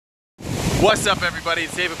What's up, everybody?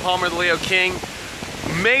 It's David Palmer, the Leo King.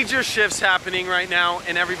 Major shifts happening right now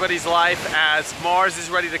in everybody's life as Mars is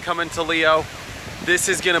ready to come into Leo. This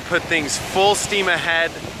is gonna put things full steam ahead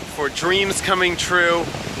for dreams coming true,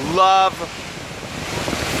 love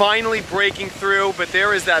finally breaking through, but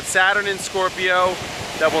there is that Saturn in Scorpio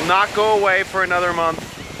that will not go away for another month.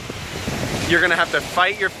 You're gonna have to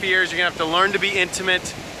fight your fears. You're gonna have to learn to be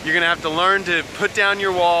intimate. You're gonna have to learn to put down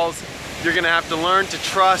your walls. You're gonna have to learn to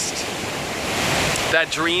trust that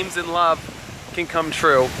dreams and love can come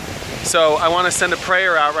true. So I want to send a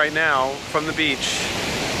prayer out right now from the beach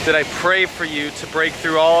that I pray for you to break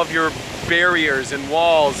through all of your barriers and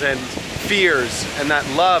walls and fears, and that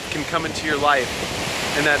love can come into your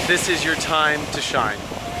life, and that this is your time to shine.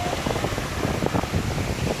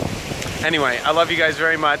 Anyway, I love you guys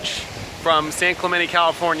very much. From San Clemente,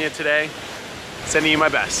 California today, sending you my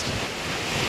best.